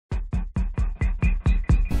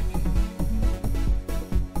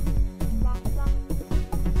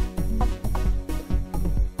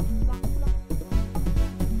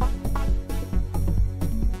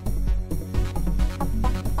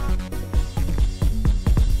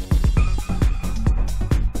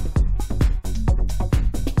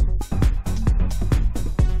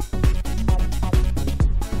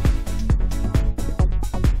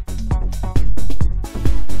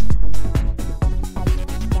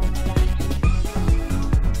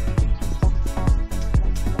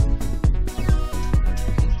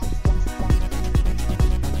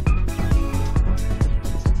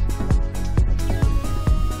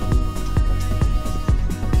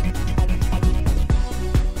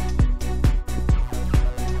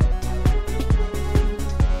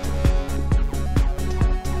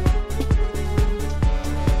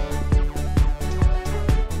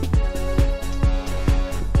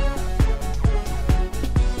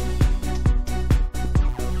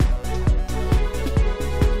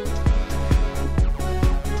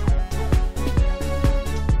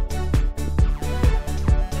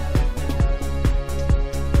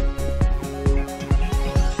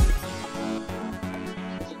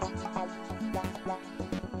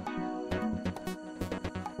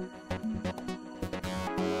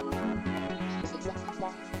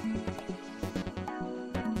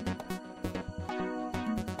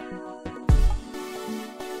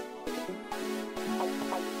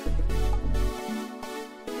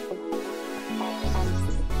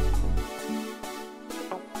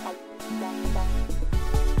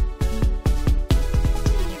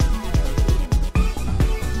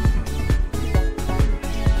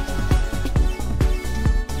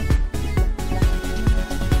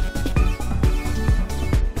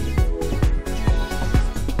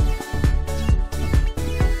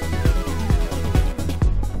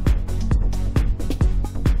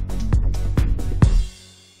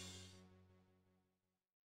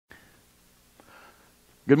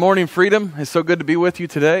Good morning, Freedom. It's so good to be with you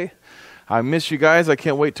today. I miss you guys. I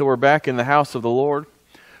can't wait till we're back in the house of the Lord.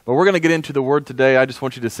 But we're going to get into the Word today. I just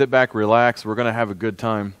want you to sit back, relax. We're going to have a good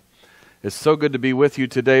time. It's so good to be with you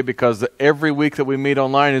today because every week that we meet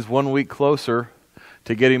online is 1 week closer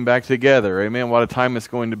to getting back together. Amen. What a time it's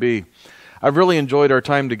going to be. I've really enjoyed our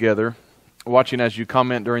time together, watching as you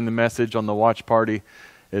comment during the message on the watch party.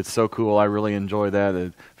 It's so cool. I really enjoy that.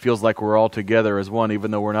 It feels like we're all together as one,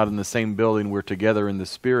 even though we're not in the same building. We're together in the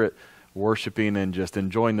Spirit, worshiping and just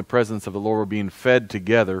enjoying the presence of the Lord. We're being fed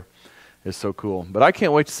together. It's so cool. But I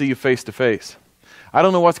can't wait to see you face to face. I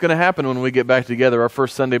don't know what's going to happen when we get back together. Our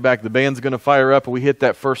first Sunday back, the band's going to fire up and we hit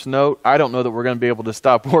that first note. I don't know that we're going to be able to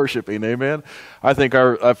stop worshiping. Amen. I think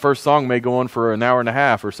our first song may go on for an hour and a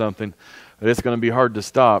half or something. But it's going to be hard to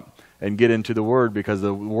stop and get into the Word because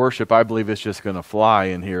the worship, I believe, is just going to fly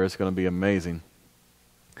in here. It's going to be amazing.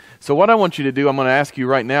 So what I want you to do, I'm going to ask you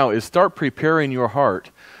right now, is start preparing your heart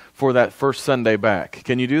for that first Sunday back.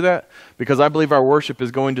 Can you do that? Because I believe our worship is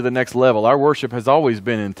going to the next level. Our worship has always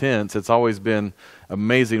been intense. It's always been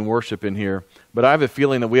amazing worship in here. But I have a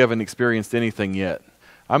feeling that we haven't experienced anything yet.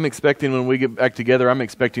 I'm expecting when we get back together, I'm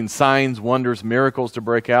expecting signs, wonders, miracles to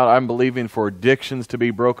break out. I'm believing for addictions to be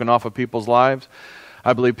broken off of people's lives.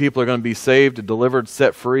 I believe people are going to be saved, delivered,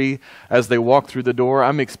 set free as they walk through the door.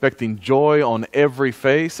 I'm expecting joy on every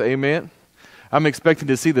face. Amen. I'm expecting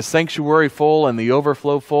to see the sanctuary full and the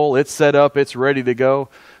overflow full. It's set up. It's ready to go.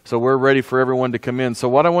 So we're ready for everyone to come in. So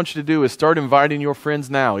what I want you to do is start inviting your friends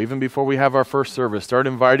now, even before we have our first service. Start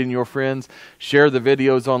inviting your friends. Share the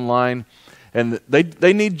videos online. And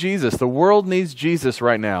they need Jesus. The world needs Jesus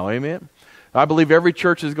right now. Amen. I believe every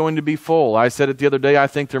church is going to be full. I said it the other day, I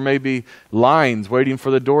think there may be lines waiting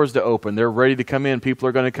for the doors to open. They're ready to come in. People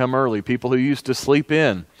are going to come early. People who used to sleep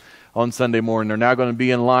in on Sunday morning are now going to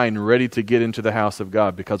be in line ready to get into the house of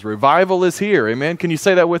God because revival is here. Amen. Can you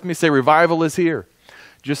say that with me? Say revival is here.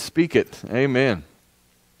 Just speak it. Amen.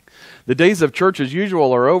 The days of church as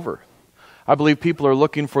usual are over. I believe people are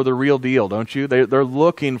looking for the real deal, don't you? They're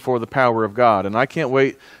looking for the power of God. And I can't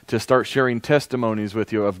wait to start sharing testimonies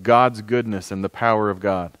with you of God's goodness and the power of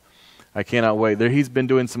God. I cannot wait. He's been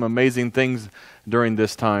doing some amazing things during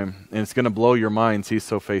this time, and it's going to blow your minds. He's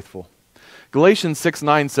so faithful. Galatians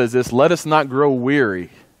 6:9 says this, "Let us not grow weary."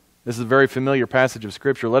 This is a very familiar passage of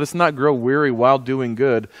Scripture. "Let us not grow weary while doing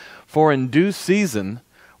good, for in due season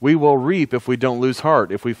we will reap if we don't lose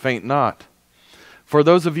heart, if we faint not." For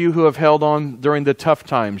those of you who have held on during the tough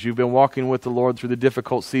times, you've been walking with the Lord through the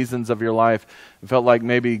difficult seasons of your life, it felt like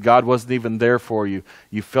maybe God wasn't even there for you.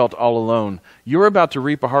 You felt all alone. You're about to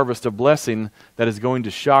reap a harvest of blessing that is going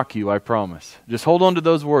to shock you, I promise. Just hold on to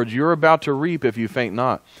those words. You're about to reap if you faint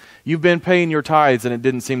not. You've been paying your tithes and it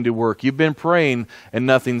didn't seem to work. You've been praying and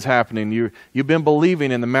nothing's happening. You've been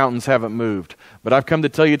believing and the mountains haven't moved. But I've come to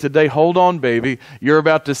tell you today, hold on, baby. You're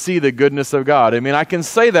about to see the goodness of God. I mean, I can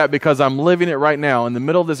say that because I'm living it right now. In the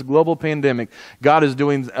middle of this global pandemic, God is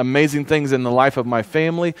doing amazing things in the life of my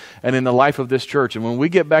family and in the life of this church. And when we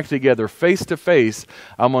get back together face to face,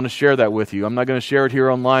 I'm going to share that with you. I'm not going to share it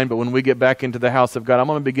here online, but when we get back into the house of God, I'm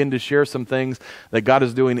going to begin to share some things that God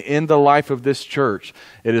is doing in the life of this church.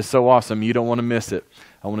 It is so awesome. You don't want to miss it.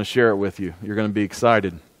 I want to share it with you. You're going to be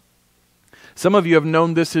excited. Some of you have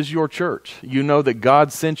known this is your church. You know that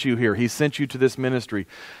God sent you here. He sent you to this ministry.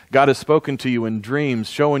 God has spoken to you in dreams,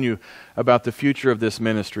 showing you about the future of this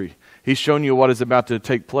ministry. He's shown you what is about to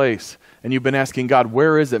take place. And you've been asking God,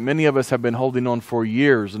 where is it? Many of us have been holding on for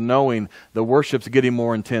years, knowing the worship's getting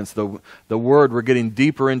more intense. The Word, we're getting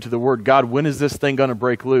deeper into the Word. God, when is this thing going to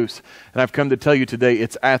break loose? And I've come to tell you today,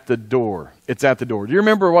 it's at the door. It's at the door. Do you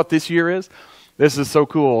remember what this year is? This is so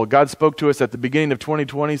cool. God spoke to us at the beginning of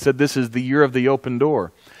 2020, said this is the year of the open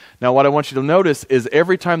door. Now what I want you to notice is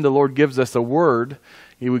every time the Lord gives us a word,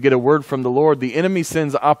 we get a word from the Lord, the enemy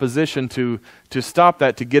sends opposition to stop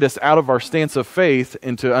that, to get us out of our stance of faith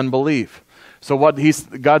into unbelief. So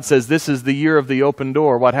God says, this is the year of the open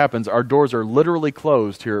door. What happens? Our doors are literally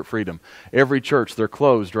closed here at Freedom. Every church, they're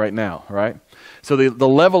closed right now, right? So the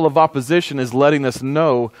level of opposition is letting us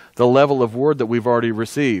know the level of word that we've already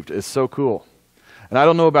received. It's so cool. And I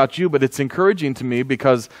don't know about you, but it's encouraging to me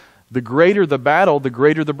because the greater the battle, the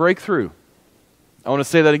greater the breakthrough. I want to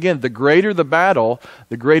say that again. The greater the battle,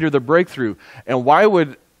 the greater the breakthrough. And why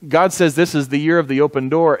would God says this is the year of the open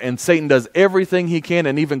door, and Satan does everything he can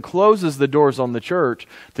and even closes the doors on the church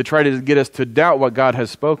to try to get us to doubt what God has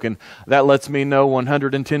spoken. That lets me know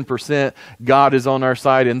 110% God is on our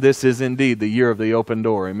side, and this is indeed the year of the open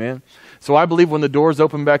door. Amen? So I believe when the doors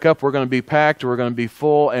open back up, we're going to be packed, we're going to be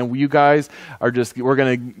full, and you guys we're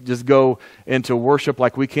going to just go into worship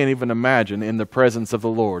like we can't even imagine in the presence of the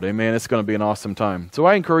Lord. Amen. It's going to be an awesome time. So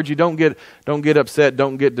I encourage you, don't get upset,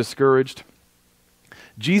 don't get discouraged.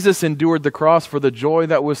 Jesus endured the cross for the joy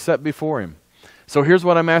that was set before him. So here's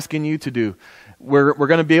what I'm asking you to do. We're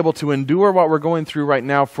going to be able to endure what we're going through right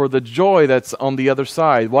now for the joy that's on the other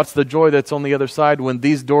side. What's the joy that's on the other side? When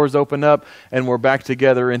these doors open up and we're back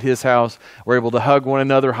together in his house, we're able to hug one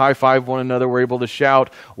another, high five one another, we're able to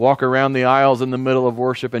shout, walk around the aisles in the middle of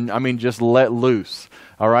worship, and just let loose.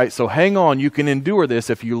 All right, so hang on. You can endure this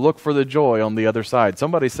if you look for the joy on the other side.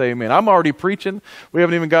 Somebody say amen. I'm already preaching. We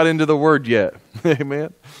haven't even got into the word yet.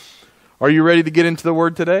 Amen. Are you ready to get into the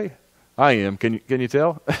word today? I am. Can you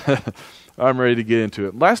tell? I'm ready to get into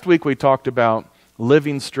it. Last week we talked about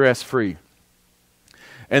living stress-free.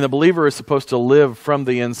 And the believer is supposed to live from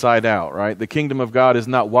the inside out, right? The kingdom of God is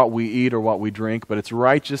not what we eat or what we drink, but it's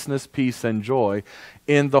righteousness, peace, and joy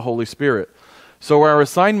in the Holy Spirit. So our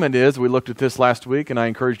assignment is, we looked at this last week, and I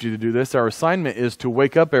encouraged you to do this, our assignment is to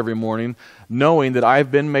wake up every morning knowing that I've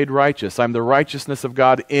been made righteous. I'm the righteousness of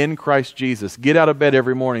God in Christ Jesus. Get out of bed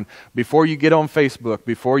every morning. Before you get on Facebook,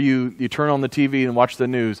 before you turn on the TV and watch the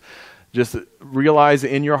news, just realize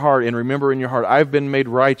in your heart and remember in your heart, I've been made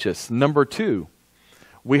righteous. Number 2,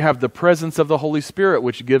 we have the presence of the Holy Spirit,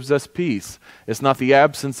 which gives us peace. It's not the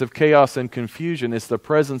absence of chaos and confusion. It's the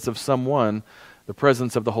presence of someone, the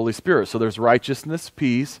presence of the Holy Spirit. So there's righteousness,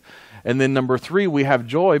 peace. And then number 3, we have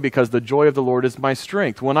joy, because the joy of the Lord is my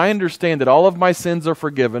strength. When I understand that all of my sins are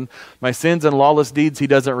forgiven, my sins and lawless deeds he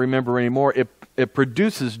doesn't remember anymore, it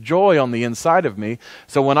produces joy on the inside of me.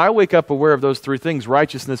 So when I wake up aware of those 3 things,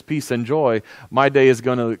 righteousness, peace, and joy, my day is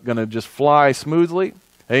going to just fly smoothly.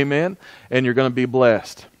 Amen. And you're going to be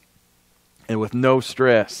blessed. And with no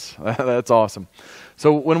stress. That's awesome.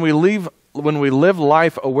 So when we live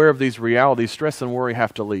life aware of these realities, stress and worry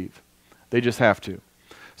have to leave. They just have to.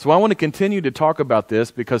 So I want to continue to talk about this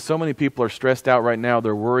because so many people are stressed out right now.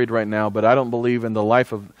 They're worried right now, but I don't believe in the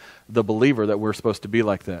life of the believer that we're supposed to be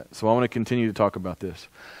like that. So I want to continue to talk about this.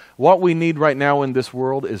 What we need right now in this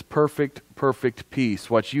world is perfect peace.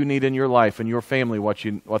 What you need in your life and your family,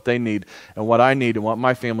 what they need, and what I need and what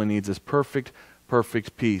my family needs is perfect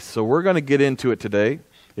peace. So we're going to get into it today.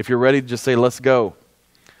 If you're ready, just say, let's go.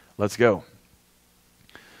 Let's go.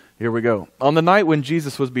 Here we go. On the night when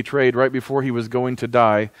Jesus was betrayed, right before he was going to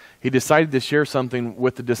die, he decided to share something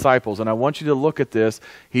with the disciples. And I want you to look at this.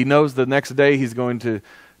 He knows the next day he's going to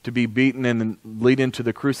be beaten and lead into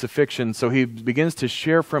the crucifixion. So he begins to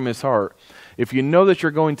share from his heart. If you know that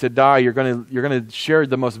you're going to die, you're going to share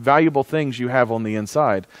the most valuable things you have on the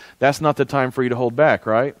inside. That's not the time for you to hold back,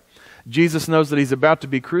 right? Jesus knows that he's about to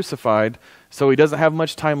be crucified, so he doesn't have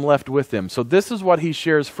much time left with him. So this is what he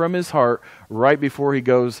shares from his heart right before he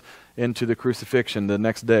goes into the crucifixion the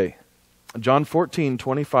next day. John 14,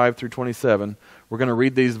 25 through 27. We're going to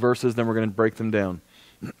read these verses, then we're going to break them down.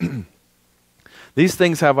 These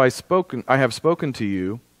things I have spoken to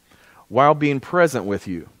you while being present with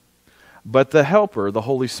you. But the Helper, the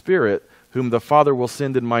Holy Spirit, whom the Father will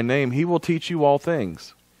send in my name, he will teach you all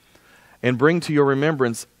things and bring to your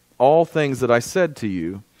remembrance all things that I said to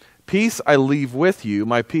you. Peace I leave with you,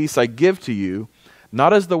 my peace I give to you.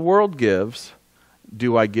 Not as the world gives,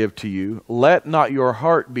 do I give to you. Let not your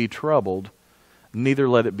heart be troubled, neither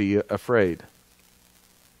let it be afraid.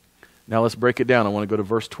 Now let's break it down. I want to go to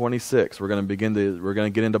verse 26. We're going to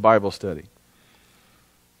get into Bible study.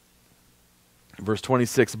 Verse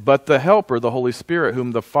 26, but the Helper, the Holy Spirit,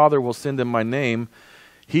 whom the Father will send in my name,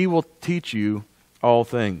 he will teach you all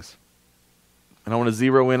things. And I want to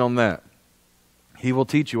zero in on that. He will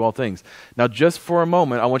teach you all things. Now, just for a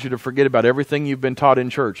moment, I want you to forget about everything you've been taught in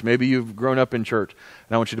church. Maybe you've grown up in church.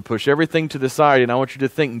 And I want you to push everything to the side, and I want you to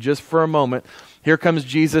think just for a moment, here comes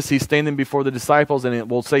Jesus. He's standing before the disciples, and it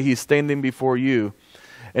will say he's standing before you.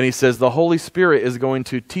 And he says, the Holy Spirit is going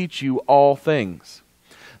to teach you all things.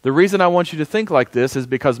 The reason I want you to think like this is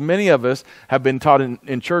because many of us have been taught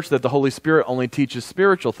in church that the Holy Spirit only teaches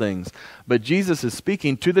spiritual things. But Jesus is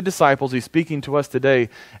speaking to the disciples. He's speaking to us today.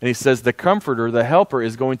 And he says the Comforter, the Helper,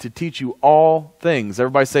 is going to teach you all things.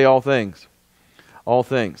 Everybody say all things. All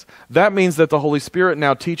things. That means that the Holy Spirit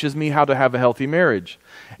now teaches me how to have a healthy marriage.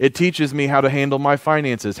 It teaches me how to handle my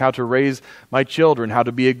finances, how to raise my children, how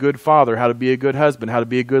to be a good father, how to be a good husband, how to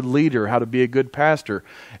be a good leader, how to be a good pastor.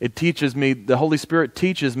 It teaches me, the Holy Spirit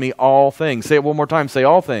teaches me all things. Say it one more time, say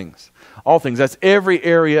all things. All things. That's every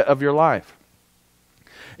area of your life.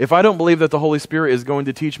 If I don't believe that the Holy Spirit is going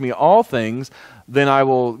to teach me all things, then I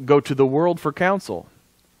will go to the world for counsel.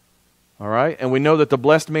 All right? And we know that the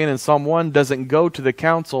blessed man in Psalm 1 doesn't go to the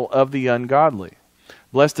counsel of the ungodly.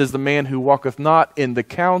 Blessed is the man who walketh not in the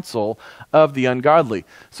counsel of the ungodly.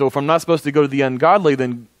 So if I'm not supposed to go to the ungodly,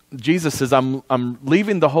 then Jesus says, I'm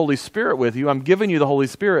leaving the Holy Spirit with you. I'm giving you the Holy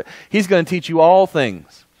Spirit. He's going to teach you all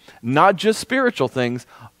things. Not just spiritual things,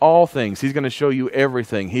 all things. He's going to show you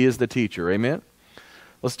everything. He is the teacher. Amen?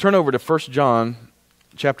 Let's turn over to 1 John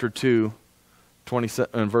chapter 2,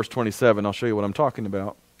 and verse 27. I'll show you what I'm talking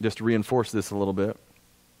about, just to reinforce this a little bit.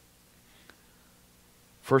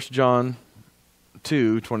 1 John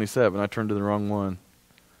 2:27. I turned to the wrong one.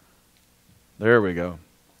 There we go.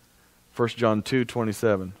 1 John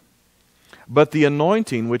 2:27. But the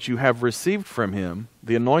anointing which you have received from him,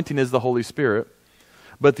 the anointing is the Holy Spirit,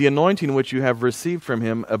 but the anointing which you have received from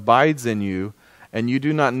him abides in you, and you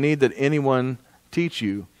do not need that anyone teach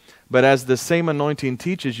you. But as the same anointing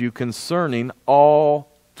teaches you concerning all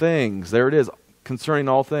things. There it is, concerning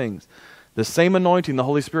all things. The same anointing, the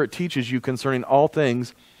Holy Spirit, teaches you concerning all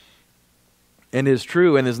things, and is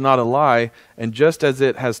true and is not a lie, and just as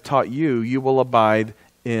it has taught you, you will abide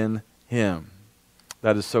in him.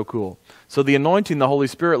 That is so cool. So the anointing, the Holy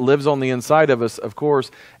Spirit, lives on the inside of us, of course,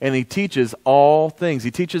 and he teaches all things. He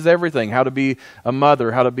teaches everything, how to be a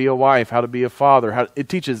mother, how to be a wife, how to be a father. He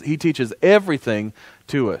teaches everything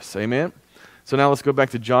to us. Amen? So now let's go back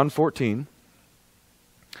to John 14.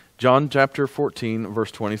 John chapter 14,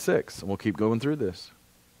 verse 26. And we'll keep going through this.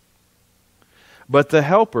 But the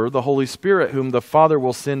Helper, the Holy Spirit, whom the Father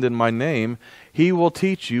will send in my name, he will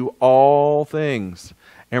teach you all things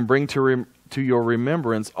and bring to your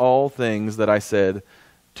remembrance all things that I said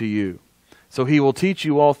to you. So he will teach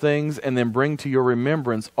you all things and then bring to your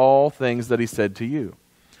remembrance all things that he said to you.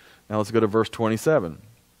 Now let's go to verse 27.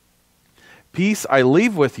 Peace I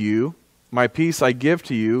leave with you, my peace I give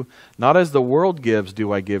to you, not as the world gives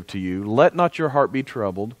do I give to you. Let not your heart be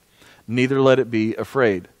troubled, neither let it be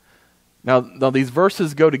afraid. Now these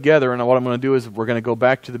verses go together, and what I'm going to do is we're going to go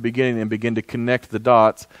back to the beginning and begin to connect the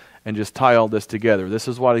dots and just tie all this together. This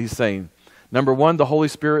is what he's saying. Number one, the Holy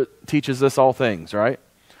Spirit teaches us all things, right?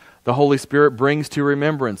 The Holy Spirit brings to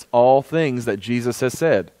remembrance all things that Jesus has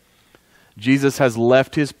said. Jesus has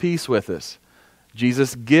left his peace with us.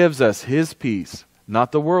 Jesus gives us his peace,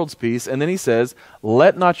 not the world's peace. And then he says,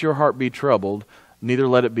 let not your heart be troubled, neither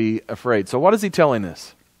let it be afraid. So what is he telling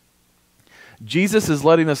us? Jesus is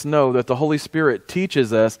letting us know that the Holy Spirit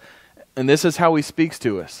teaches us, and this is how he speaks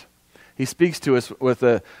to us. He speaks to us with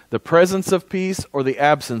the presence of peace or the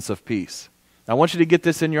absence of peace. I want you to get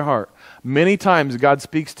this in your heart. Many times God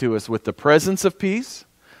speaks to us with the presence of peace.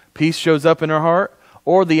 Peace shows up in our heart.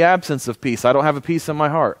 Or the absence of peace. I don't have a peace in my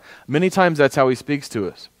heart. Many times that's how he speaks to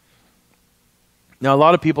us. Now a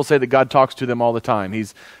lot of people say that God talks to them all the time.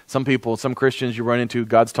 Some Christians you run into,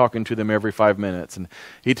 God's talking to them every 5 minutes. And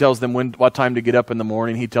he tells them what time to get up in the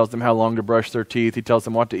morning. He tells them how long to brush their teeth. He tells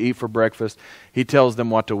them what to eat for breakfast. He tells them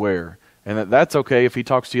what to wear. And that's okay if he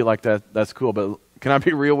talks to you like that. That's cool. But can I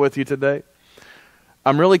be real with you today?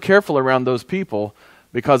 I'm really careful around those people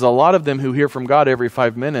because a lot of them who hear from God every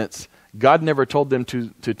 5 minutes, God never told them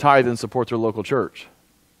to tithe and support their local church.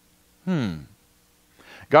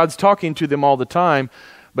 God's talking to them all the time,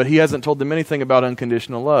 but he hasn't told them anything about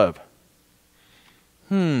unconditional love.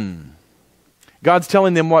 God's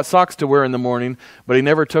telling them what socks to wear in the morning, but he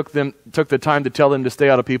never took the time to tell them to stay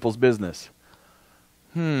out of people's business.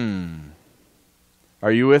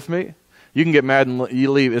 Are you with me? You can get mad and you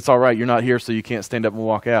leave. It's all right. You're not here, so you can't stand up and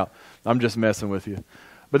walk out. I'm just messing with you.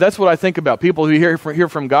 But that's what I think about. People who hear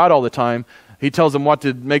from God all the time, he tells them what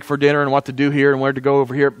to make for dinner and what to do here and where to go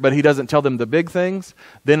over here, but he doesn't tell them the big things.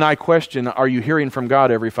 Then I question, are you hearing from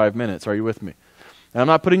God every 5 minutes? Are you with me? And I'm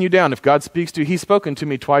not putting you down. If God speaks to you, he's spoken to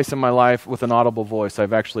me twice in my life with an audible voice.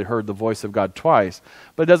 I've actually heard the voice of God twice,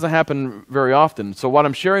 but it doesn't happen very often. So what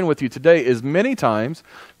I'm sharing with you today is many times,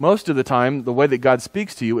 most of the time, the way that God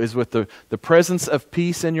speaks to you is with the presence of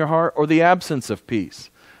peace in your heart or the absence of peace.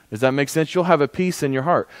 Does that make sense? You'll have a peace in your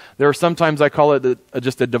heart. There are sometimes I call it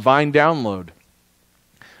just a divine download.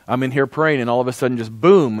 I'm in here praying and all of a sudden just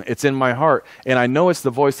boom, it's in my heart. And I know it's the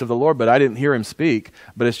voice of the Lord, but I didn't hear him speak,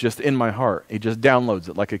 but it's just in my heart. He just downloads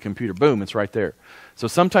it like a computer. Boom, it's right there. So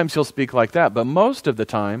sometimes he'll speak like that, but most of the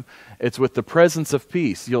time it's with the presence of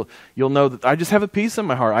peace. You'll know that I just have a peace in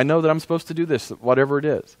my heart. I know that I'm supposed to do this, whatever it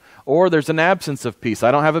is. Or there's an absence of peace.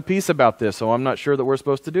 I don't have a peace about this, so I'm not sure that we're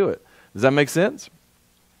supposed to do it. Does that make sense?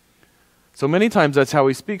 So many times that's how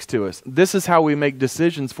he speaks to us. This is how we make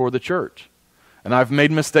decisions for the church. And I've made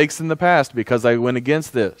mistakes in the past because I went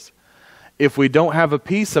against this. If we don't have a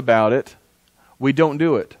peace about it, we don't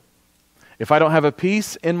do it. If I don't have a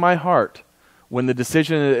peace in my heart when the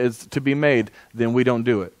decision is to be made, then we don't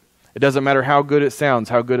do it. It doesn't matter how good it sounds,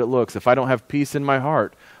 how good it looks. If I don't have peace in my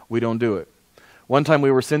heart, we don't do it. One time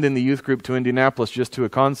we were sending the youth group to Indianapolis just to a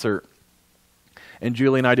concert, and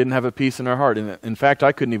Julie and I didn't have a peace in our heart. And in fact,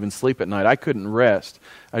 I couldn't even sleep at night. I couldn't rest.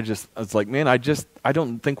 I was like, man, I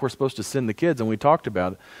don't think we're supposed to send the kids, and we talked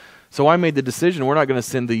about it. So I made the decision, we're not going to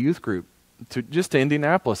send the youth group just to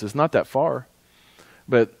Indianapolis. It's not that far.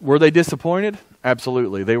 But were they disappointed?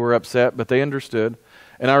 Absolutely. They were upset, but they understood.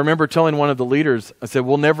 And I remember telling one of the leaders, I said,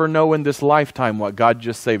 we'll never know in this lifetime what God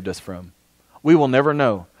just saved us from. We will never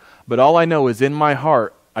know. But all I know is in my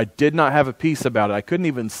heart, I did not have a peace about it. I couldn't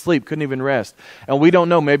even sleep, couldn't even rest. And we don't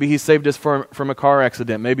know. Maybe he saved us from a car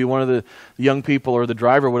accident. Maybe one of the young people or the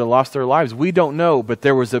driver would have lost their lives. We don't know. But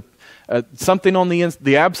there was something on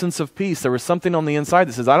the absence of peace. There was something on the inside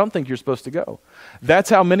that says, I don't think you're supposed to go. That's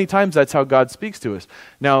how God speaks to us.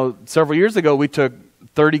 Now, several years ago, we took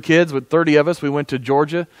 30 kids with 30 of us. We went to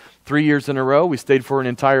Georgia 3 years in a row. We stayed for an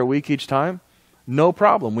entire week each time. No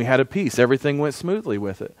problem. We had a peace. Everything went smoothly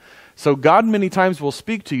with it. So God many times will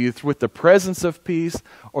speak to you with the presence of peace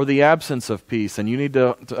or the absence of peace. And you need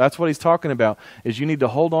to, that's what he's talking about, is you need to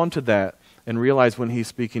hold on to that and realize when he's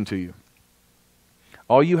speaking to you.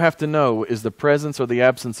 All you have to know is the presence or the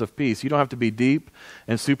absence of peace. You don't have to be deep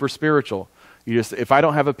and super spiritual. If I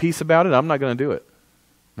don't have a peace about it, I'm not going to do it.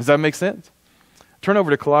 Does that make sense? Turn over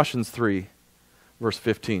to Colossians 3, verse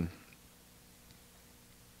 15.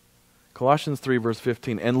 Colossians 3, verse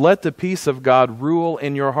 15. And let the peace of God rule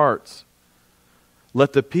in your hearts.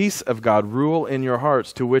 Let the peace of God rule in your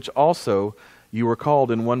hearts, to which also you were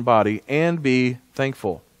called in one body, and be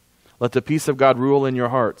thankful. Let the peace of God rule in your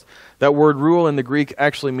hearts. That word rule in the Greek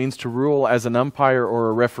actually means to rule as an umpire or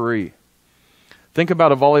a referee. Think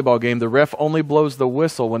about a volleyball game. The ref only blows the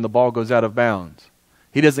whistle when the ball goes out of bounds.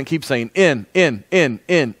 He doesn't keep saying in,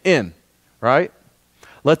 right?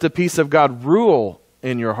 Let the peace of God rule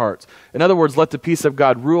in your hearts. In other words, let the peace of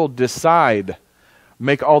God rule, decide,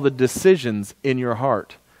 make all the decisions in your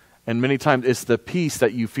heart. And many times it's the peace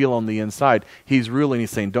that you feel on the inside. He's ruling.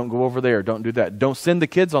 He's saying, don't go over there. Don't do that. Don't send the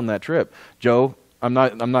kids on that trip. Joe, I'm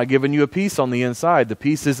not giving you a peace on the inside. The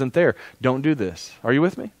peace isn't there. Don't do this. Are you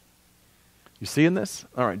with me? You seeing this?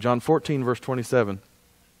 All right, John 14, verse 27.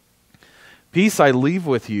 Peace I leave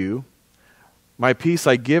with you, my peace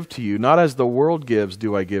I give to you, not as the world gives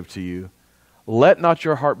do I give to you. Let not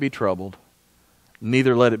your heart be troubled,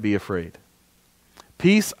 neither let it be afraid.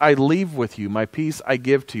 Peace I leave with you, my peace I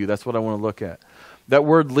give to you. That's what I want to look at. That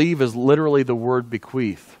word leave is literally the word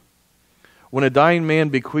bequeath. When a dying man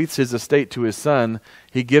bequeaths his estate to his son,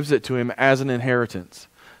 he gives it to him as an inheritance.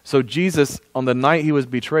 So Jesus, on the night he was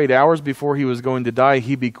betrayed, hours before he was going to die,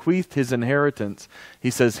 he bequeathed his inheritance. He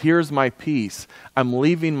says, here's my peace. I'm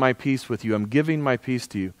leaving my peace with you. I'm giving my peace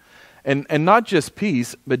to you. And not just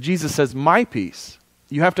peace, but Jesus says, my peace.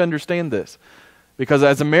 You have to understand this. Because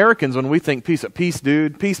as Americans, when we think peace,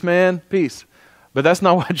 dude, peace, man, peace. But that's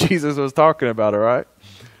not what Jesus was talking about, all right?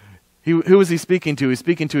 Who was he speaking to? He's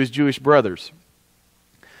speaking to his Jewish brothers.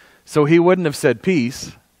 So he wouldn't have said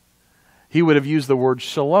peace. He would have used the word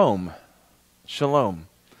shalom. Shalom.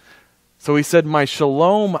 So he said, my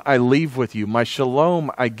shalom I leave with you. My shalom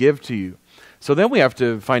I give to you. So then we have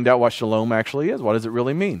to find out what shalom actually is. What does it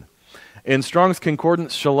really mean? In Strong's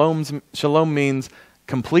Concordance, shalom means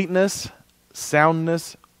completeness,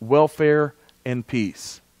 soundness, welfare, and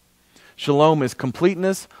peace. Shalom is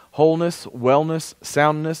completeness, wholeness, wellness,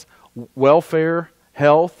 soundness, welfare,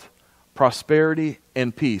 health, prosperity,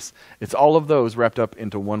 and peace. It's all of those wrapped up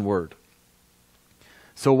into one word.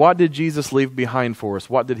 So what did Jesus leave behind for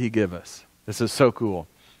us? What did he give us? This is so cool.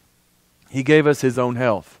 He gave us his own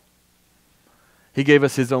health. He gave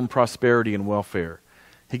us his own prosperity and welfare.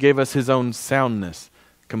 He gave us his own soundness,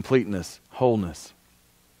 completeness, wholeness.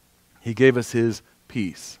 He gave us his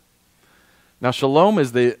peace. Now, shalom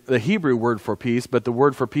is the Hebrew word for peace, but the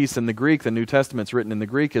word for peace in the Greek, the New Testament's written in the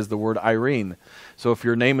Greek, is the word Irene. So if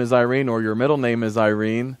your name is Irene or your middle name is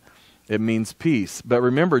Irene, it means peace. But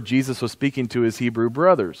remember, Jesus was speaking to his Hebrew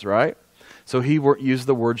brothers, right? So he used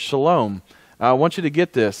the word shalom. I want you to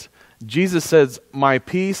get this. Jesus says, my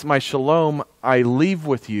peace, my shalom, I leave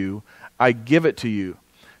with you. I give it to you.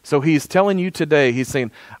 So he's telling you today, he's saying,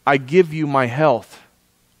 I give you my health.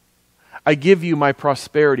 I give you my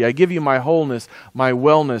prosperity. I give you my wholeness, my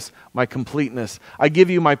wellness, my completeness. I give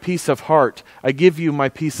you my peace of heart. I give you my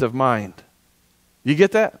peace of mind. You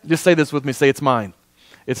get that? Just say this with me. Say, it's mine.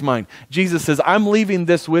 It's mine. Jesus says, I'm leaving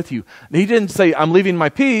this with you. He didn't say, I'm leaving my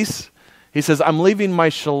peace. He says, I'm leaving my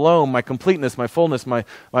shalom, my completeness, my fullness, my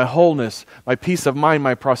wholeness, my peace of mind,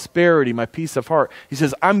 my prosperity, my peace of heart. He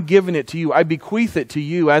says, I'm giving it to you. I bequeath it to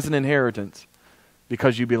you as an inheritance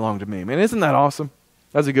because you belong to me. Man, isn't that awesome?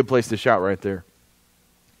 That's a good place to shout right there.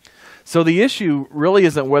 So the issue really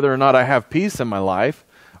isn't whether or not I have peace in my life,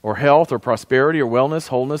 or health, or prosperity, or wellness,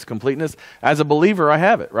 wholeness, completeness. As a believer, I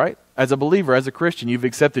have it, right? As a believer, as a Christian, you've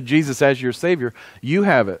accepted Jesus as your Savior. You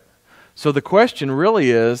have it. So the question really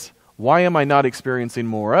is, why am I not experiencing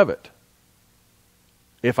more of it?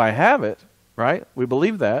 If I have it, right? We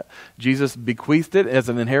believe that. Jesus bequeathed it as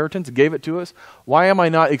an inheritance, gave it to us. Why am I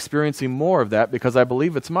not experiencing more of that? Because I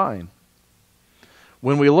believe it's mine.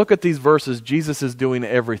 When we look at these verses, Jesus is doing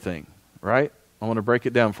everything, right? I want to break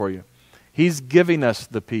it down for you. He's giving us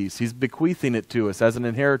the peace. He's bequeathing it to us as an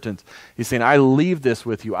inheritance. He's saying, I leave this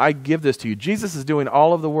with you. I give this to you. Jesus is doing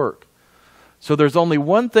all of the work. So there's only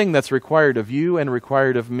one thing that's required of you and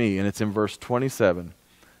required of me, and it's in verse 27.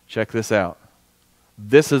 Check this out.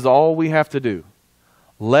 This is all we have to do.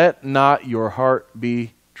 Let not your heart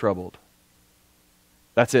be troubled.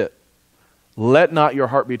 That's it. Let not your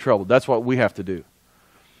heart be troubled. That's what we have to do.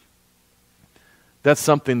 That's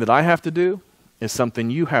something that I have to do. It's something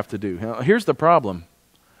you have to do. Now, here's the problem.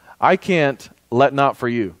 I can't let not for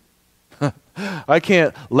you. I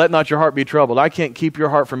can't let not your heart be troubled. I can't keep your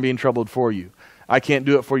heart from being troubled for you. I can't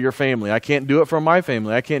do it for your family. I can't do it for my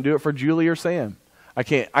family. I can't do it for Julie or Sam. I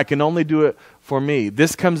can only do it for me.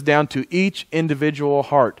 This comes down to each individual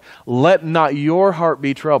heart. Let not your heart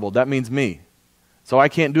be troubled. That means me. So I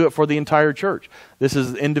can't do it for the entire church. This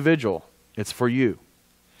is individual. It's for you.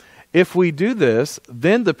 If we do this,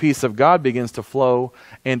 then the peace of God begins to flow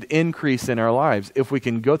and increase in our lives, if we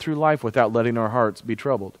can go through life without letting our hearts be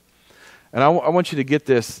troubled. And I want you to get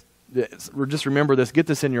this, just remember this, get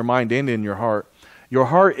this in your mind and in your heart. Your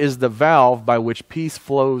heart is the valve by which peace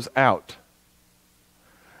flows out.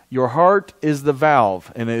 Your heart is the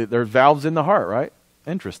valve, and there's valves in the heart, right?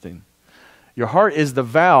 Interesting. Your heart is the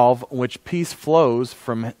valve in which peace flows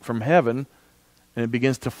from heaven, and it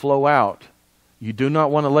begins to flow out. You do not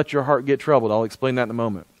want to let your heart get troubled. I'll explain that in a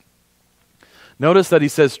moment. Notice that he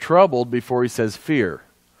says troubled before he says fear.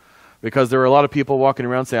 Because there are a lot of people walking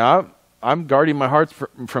around saying, I'm guarding my heart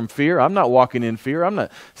from fear. I'm not walking in fear. I'm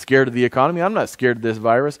not scared of the economy. I'm not scared of this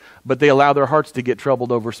virus. But they allow their hearts to get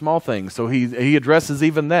troubled over small things. So he addresses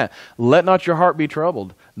even that. Let not your heart be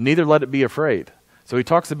troubled, neither let it be afraid. So he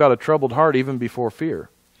talks about a troubled heart even before fear.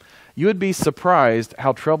 You would be surprised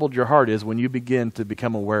how troubled your heart is when you begin to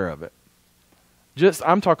become aware of it.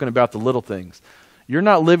 I'm talking about the little things. You're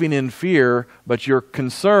not living in fear, but you're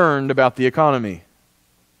concerned about the economy.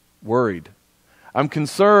 Worried. I'm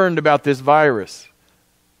concerned about this virus.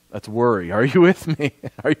 That's worry. Are you with me?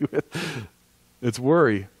 It's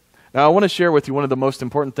worry. Now, I want to share with you one of the most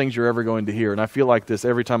important things you're ever going to hear, and I feel like this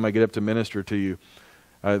every time I get up to minister to you.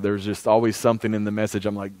 There's just always something in the message.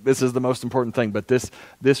 I'm like, this is the most important thing, but this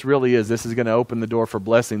really is. This is going to open the door for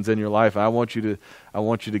blessings in your life. I want you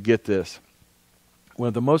to get this. One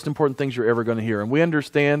of the most important things you're ever going to hear. And we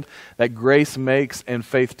understand that grace makes and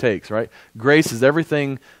faith takes, right? Grace is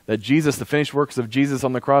everything that Jesus, the finished works of Jesus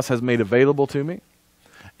on the cross, has made available to me.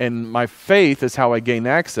 And my faith is how I gain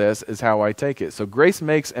access, is how I take it. So grace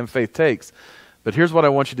makes and faith takes. But here's what I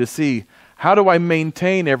want you to see. How do I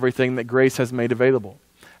maintain everything that grace has made available?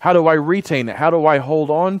 How do I retain it? How do I hold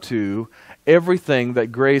on to everything that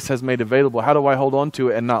grace has made available? How do I hold on to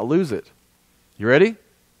it and not lose it? You ready?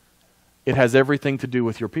 It has everything to do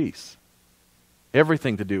with your peace.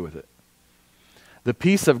 Everything to do with it. The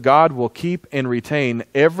peace of God will keep and retain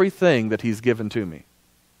everything that He's given to me.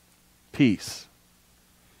 Peace.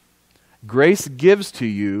 Grace gives to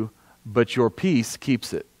you, but your peace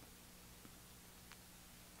keeps it.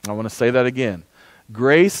 I want to say that again.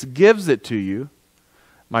 Grace gives it to you.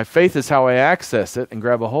 My faith is how I access it and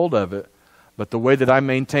grab a hold of it. But the way that I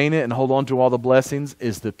maintain it and hold on to all the blessings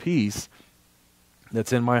is the peace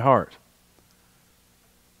that's in my heart.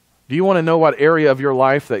 Do you want to know what area of your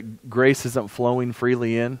life that grace isn't flowing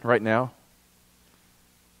freely in right now?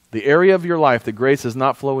 The area of your life that grace is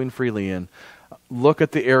not flowing freely in, look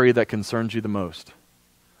at the area that concerns you the most.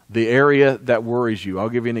 The area that worries you. I'll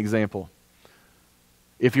give you an example.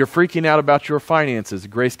 If you're freaking out about your finances,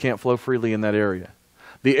 grace can't flow freely in that area.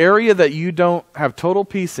 The area that you don't have total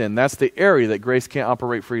peace in, that's the area that grace can't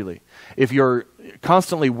operate freely. If you're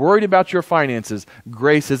constantly worried about your finances,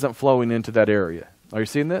 grace isn't flowing into that area. Are you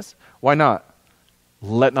seeing this? Why not?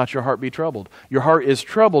 Let not your heart be troubled. Your heart is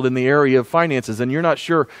troubled in the area of finances, and you're not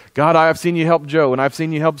sure, God, I've seen you help Joe, and I've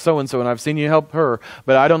seen you help so-and-so, and I've seen you help her,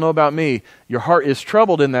 but I don't know about me. Your heart is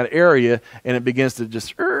troubled in that area, and it begins to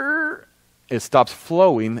just, it stops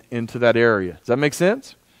flowing into that area. Does that make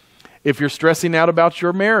sense? If you're stressing out about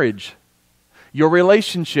your marriage, your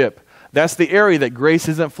relationship, that's the area that grace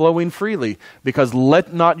isn't flowing freely, because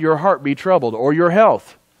let not your heart be troubled, or your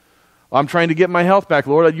health. I'm trying to get my health back.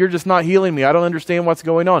 Lord, you're just not healing me. I don't understand what's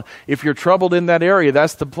going on. If you're troubled in that area,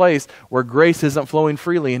 that's the place where grace isn't flowing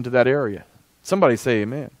freely into that area. Somebody say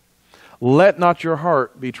amen. Let not your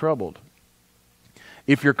heart be troubled.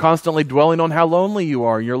 If you're constantly dwelling on how lonely you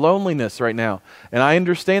are, your loneliness right now, and I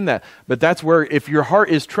understand that, but that's where, if your heart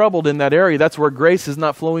is troubled in that area, that's where grace is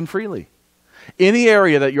not flowing freely. Any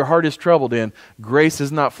area that your heart is troubled in, grace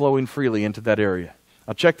is not flowing freely into that area.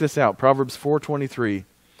 Now check this out, Proverbs 4:23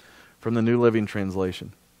 from the New Living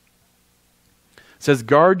Translation. It says,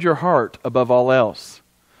 guard your heart above all else,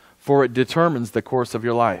 for it determines the course of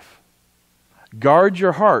your life. Guard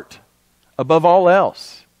your heart above all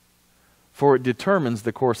else, for it determines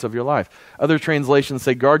the course of your life. Other translations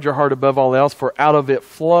say, guard your heart above all else, for out of it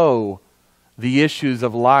flow the issues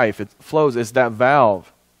of life. It flows, it's that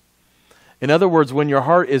valve. In other words, when your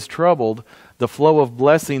heart is troubled, the flow of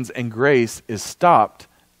blessings and grace is stopped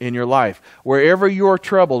in your life. Wherever you're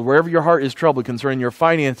troubled, wherever your heart is troubled concerning your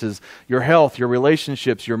finances, your health, your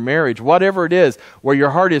relationships, your marriage, whatever it is, where your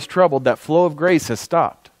heart is troubled, that flow of grace has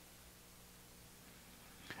stopped.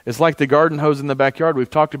 It's like the garden hose in the backyard. We've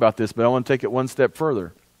talked about this, but I want to take it one step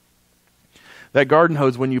further. That garden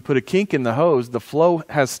hose, when you put a kink in the hose, the flow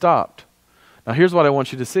has stopped. Now here's what I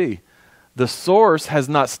want you to see. The source has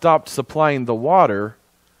not stopped supplying the water.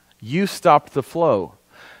 You stopped the flow.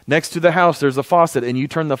 Next to the house, there's a faucet, and you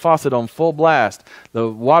turn the faucet on full blast. The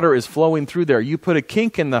water is flowing through there. You put a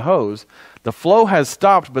kink in the hose. The flow has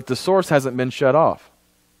stopped, but the source hasn't been shut off.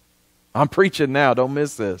 I'm preaching now. Don't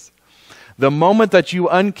miss this. The moment that you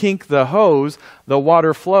unkink the hose, the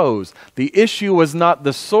water flows. The issue was not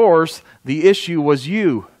the source. The issue was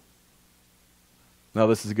you. Now,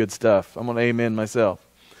 this is good stuff. I'm going to amen myself.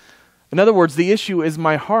 In other words, the issue is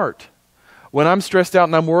my heart. When I'm stressed out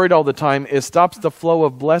and I'm worried all the time, it stops the flow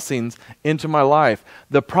of blessings into my life.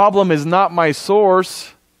 The problem is not my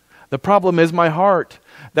source. The problem is my heart.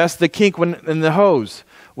 That's the kink in the hose.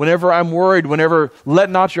 Whenever I'm worried, let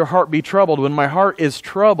not your heart be troubled. When my heart is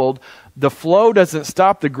troubled, the flow doesn't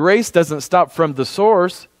stop. The grace doesn't stop from the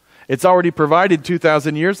source. It's already provided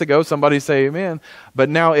 2,000 years ago. Somebody say amen. But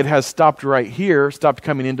now it has stopped right here, stopped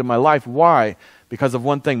coming into my life. Why? Because of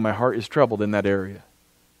one thing, my heart is troubled in that area.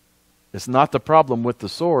 It's not the problem with the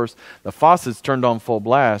source. The faucet's turned on full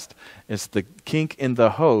blast. It's the kink in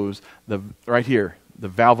the hose, right here, the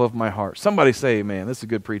valve of my heart. Somebody say amen. This is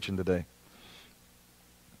good preaching today.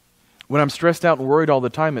 When I'm stressed out and worried all the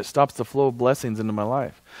time, it stops the flow of blessings into my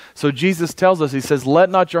life. So Jesus tells us, he says, let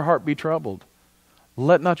not your heart be troubled.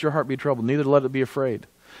 Let not your heart be troubled, neither let it be afraid.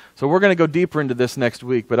 So we're going to go deeper into this next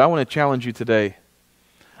week, but I want to challenge you today.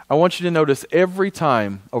 I want you to notice every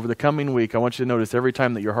time, over the coming week, I want you to notice every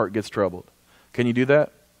time that your heart gets troubled. Can you do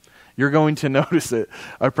that? You're going to notice it,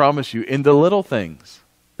 I promise you, in the little things.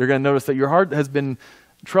 You're going to notice that your heart has been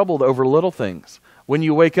troubled over little things. When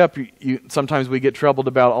you wake up, sometimes we get troubled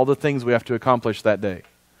about all the things we have to accomplish that day.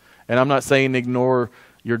 And I'm not saying ignore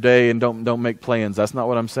your day and don't make plans. That's not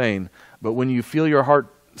what I'm saying. But when you feel your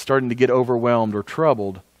heart starting to get overwhelmed or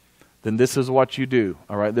troubled, then this is what you do.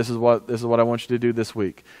 All right, this is what I want you to do this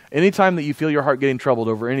week. Anytime that you feel your heart getting troubled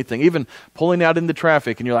over anything, even pulling out into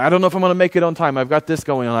traffic, and you're like, I don't know if I'm going to make it on time. I've got this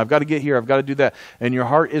going on. I've got to get here. I've got to do that. And your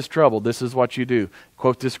heart is troubled. This is what you do.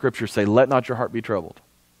 Quote this scripture. Say, let not your heart be troubled.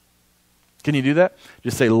 Can you do that?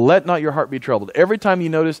 Just say, let not your heart be troubled. Every time you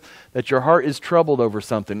notice that your heart is troubled over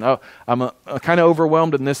something, oh, I'm kind of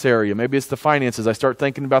overwhelmed in this area. Maybe it's the finances. I start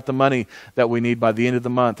thinking about the money that we need by the end of the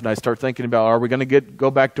month, and I start thinking about, are we going to go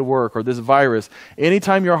back to work, or this virus?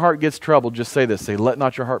 Anytime your heart gets troubled, just say this. Say, let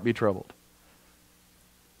not your heart be troubled.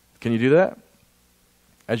 Can you do that?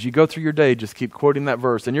 As you go through your day, just keep quoting that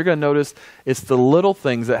verse, and you're going to notice it's the little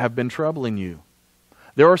things that have been troubling you.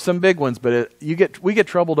 There are some big ones, but we get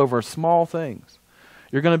troubled over small things.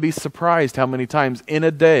 You're going to be surprised how many times in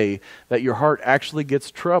a day that your heart actually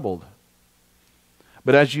gets troubled.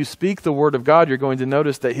 But as you speak the word of God, you're going to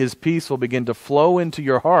notice that his peace will begin to flow into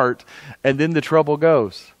your heart, and then the trouble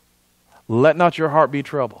goes. Let not your heart be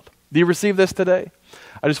troubled. Do you receive this today?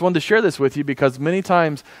 I just wanted to share this with you because many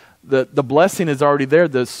times the blessing is already there.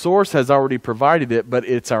 The source has already provided it, but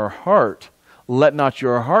it's our heart. Let not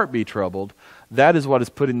your heart be troubled. That is what is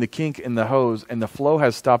putting the kink in the hose, and the flow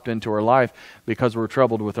has stopped into our life because we're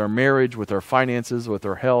troubled with our marriage, with our finances, with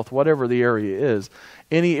our health, whatever the area is.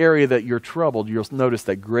 Any area that you're troubled, you'll notice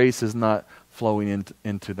that grace is not flowing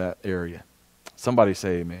into that area. Somebody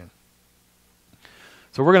say amen.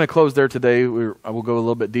 So we're going to close there today. We'll go a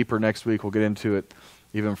little bit deeper next week. We'll get into it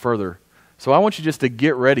even further. So I want you just to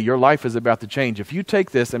get ready. Your life is about to change. If you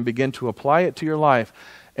take this and begin to apply it to your life,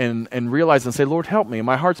 and realize and say, Lord, help me.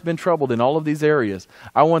 My heart's been troubled in all of these areas.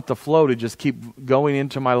 I want the flow to just keep going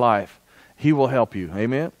into my life. He will help you.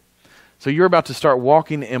 Amen? So you're about to start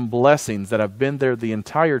walking in blessings that have been there the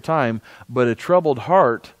entire time, but a troubled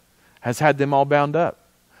heart has had them all bound up.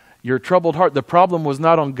 Your troubled heart, the problem was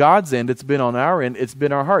not on God's end, it's been on our end, it's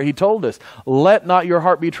been our heart. He told us, let not your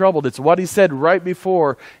heart be troubled. It's what he said right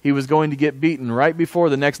before he was going to get beaten, right before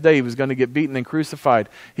the next day he was going to get beaten and crucified.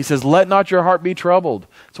 He says, let not your heart be troubled.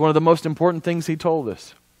 It's one of the most important things he told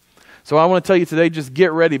us. So I want to tell you today, just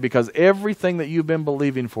get ready, because everything that you've been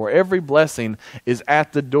believing for, every blessing is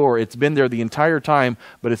at the door. It's been there the entire time,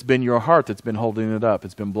 but it's been your heart that's been holding it up.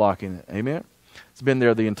 It's been blocking it. Amen? It's been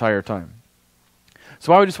there the entire time.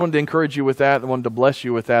 So I just wanted to encourage you with that. I wanted to bless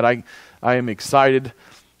you with that. I am excited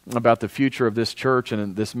about the future of this church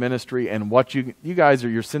and this ministry, and what you guys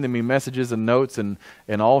you're sending me messages and notes and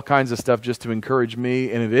all kinds of stuff just to encourage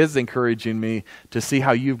me, and it is encouraging me to see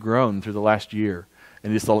how you've grown through the last year.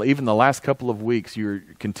 And just even the last couple of weeks, you're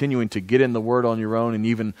continuing to get in the Word on your own, and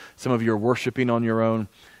even some of you are worshiping on your own.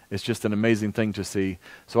 It's just an amazing thing to see.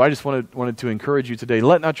 So I just wanted to encourage you today,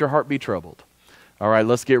 let not your heart be troubled. All right,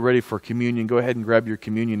 let's get ready for communion. Go ahead and grab your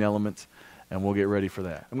communion elements, and we'll get ready for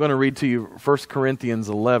that. I'm going to read to you 1 Corinthians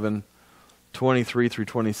 11, 23 through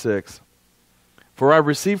 26. For I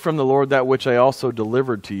received from the Lord that which I also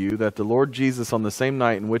delivered to you, that the Lord Jesus, on the same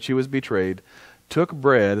night in which he was betrayed, took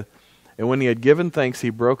bread, and when he had given thanks,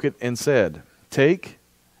 he broke it and said, Take,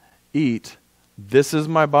 eat, this is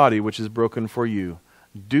my body which is broken for you.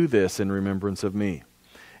 Do this in remembrance of me.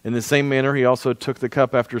 In the same manner, he also took the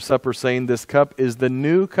cup after supper, saying, This cup is the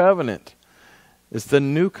new covenant. It's the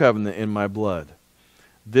new covenant in my blood.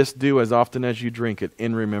 This do as often as you drink it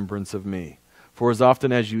in remembrance of me. For as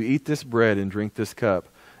often as you eat this bread and drink this cup,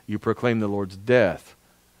 you proclaim the Lord's death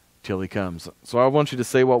till he comes. So I want you to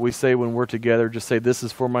say what we say when we're together. Just say, this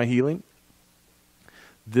is for my healing.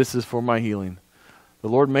 This is for my healing. The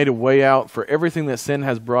Lord made a way out for everything that sin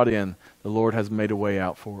has brought in. The Lord has made a way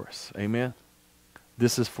out for us. Amen?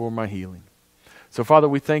 This is for my healing. So, Father,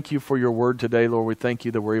 we thank you for your word today, Lord. We thank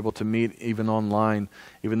you that we're able to meet even online.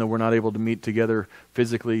 Even though we're not able to meet together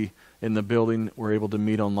physically in the building, we're able to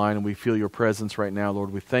meet online, and we feel your presence right now,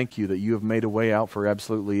 Lord. We thank you that you have made a way out for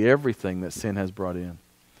absolutely everything that sin has brought in.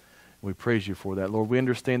 We praise you for that, Lord. We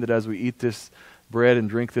understand that as we eat this bread and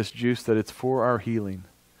drink this juice, that it's for our healing.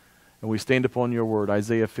 And we stand upon your word,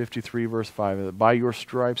 Isaiah 53, verse 5, that by your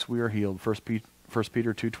stripes we are healed. 1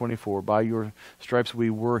 Peter 2:24, by your stripes we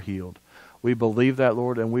were healed. We believe that,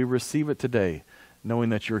 Lord, and we receive it today, knowing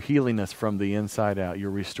that you're healing us from the inside out. You're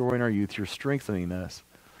restoring our youth. You're strengthening us,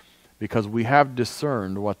 because we have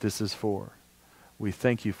discerned what this is for. We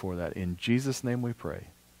thank you for that. In Jesus' name we pray.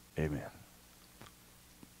 Amen.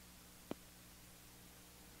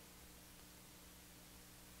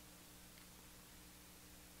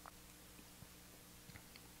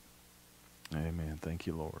 Amen. Thank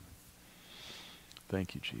you, Lord.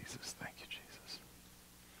 Thank you, Jesus. Thank you, Jesus.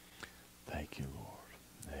 Thank you,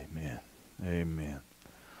 Lord. Amen. Amen.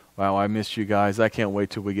 Wow, I missed you guys. I can't wait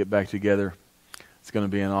till we get back together. It's going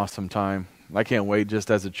to be an awesome time. I can't wait.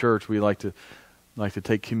 Just as a church, we like to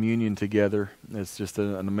take communion together. It's just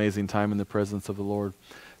an amazing time in the presence of the Lord.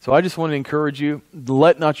 So I just want to encourage you,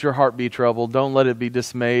 let not your heart be troubled. Don't let it be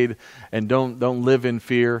dismayed, and don't live in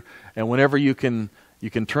fear. And whenever you can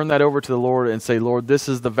turn that over to the Lord and say, Lord, this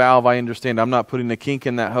is the valve. I understand. I'm not putting a kink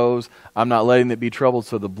in that hose. I'm not letting it be troubled,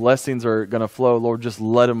 so the blessings are going to flow. Lord, just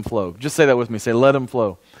let them flow. Just say that with me. Say, let them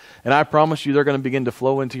flow. And I promise you, they're going to begin to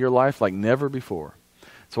flow into your life like never before.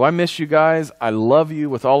 So I miss you guys. I love you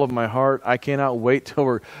with all of my heart. I cannot wait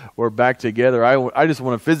till we're back together. I just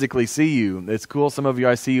want to physically see you. It's cool. Some of you,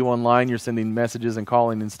 I see you online. You're sending messages and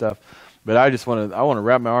calling and stuff. But I want to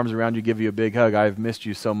wrap my arms around you, give you a big hug. I've missed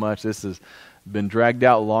you so much. This has been dragged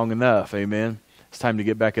out long enough. Amen. It's time to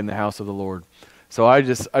get back in the house of the Lord. So I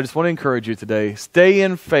just want to encourage you today. Stay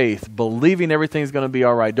in faith, believing everything's going to be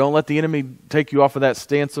all right. Don't let the enemy take you off of that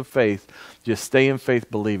stance of faith. Just stay in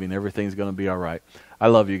faith, believing everything's going to be all right. I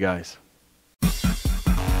love you guys.